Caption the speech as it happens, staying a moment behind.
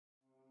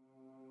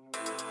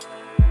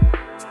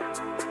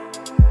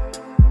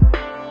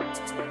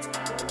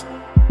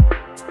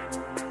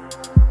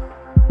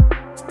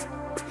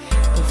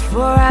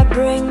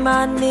bring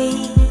my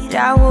need,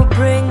 I will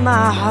bring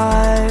my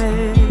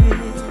heart.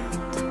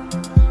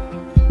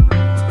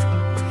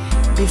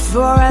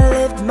 Before I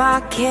lift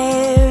my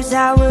cares,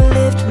 I will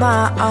lift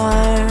my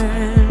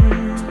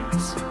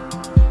arms.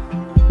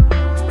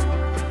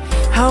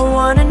 I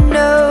wanna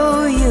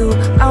know you,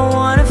 I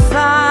wanna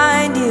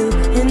find you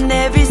in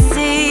every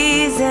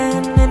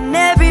season, in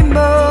every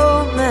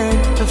moment.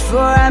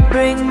 Before I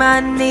bring my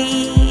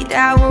need,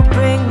 I will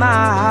bring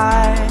my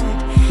heart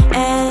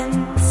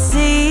and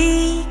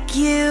seek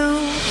you.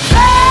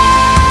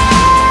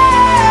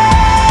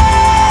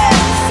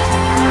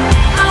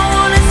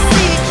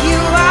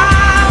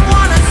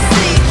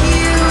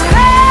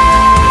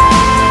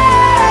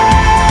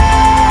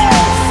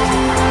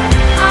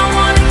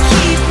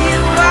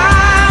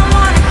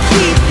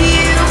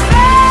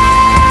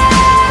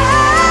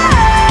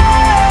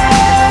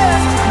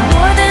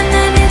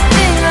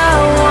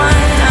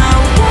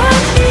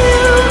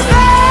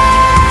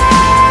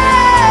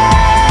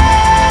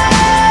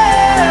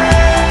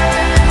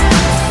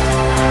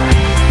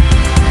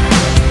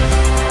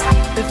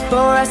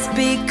 Before I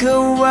speak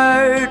a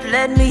word,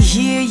 let me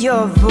hear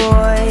your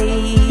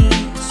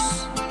voice.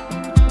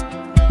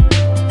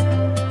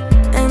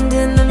 And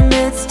in the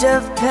midst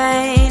of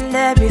pain,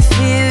 let me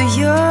feel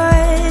your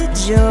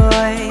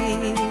joy.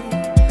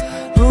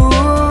 Ooh,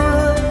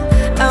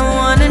 I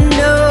wanna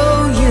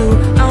know you,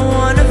 I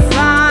wanna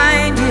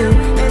find you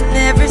in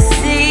every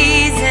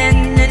season,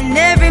 in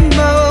every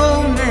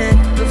moment.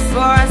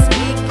 Before I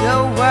speak a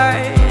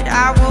word,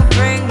 I will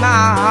bring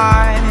my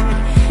heart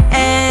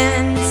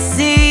and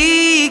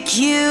seek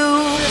you.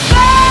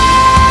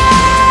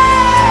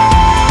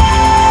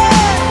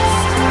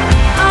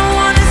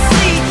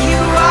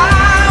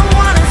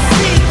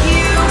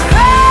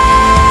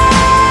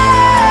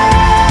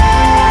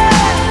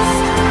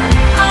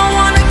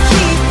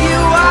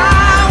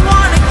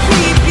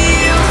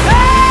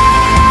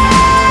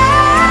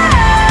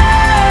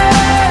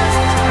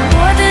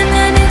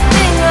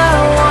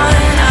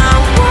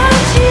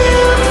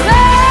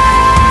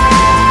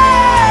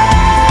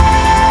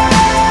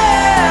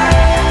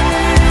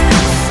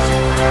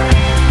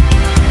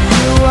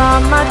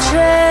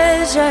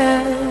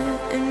 Treasure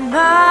and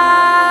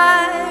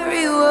my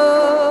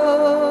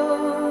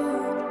reward.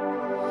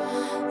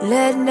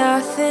 Let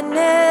nothing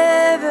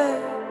ever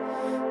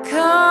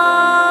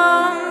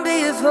come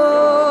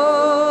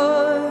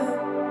before.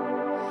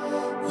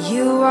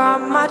 You are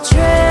my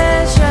treasure.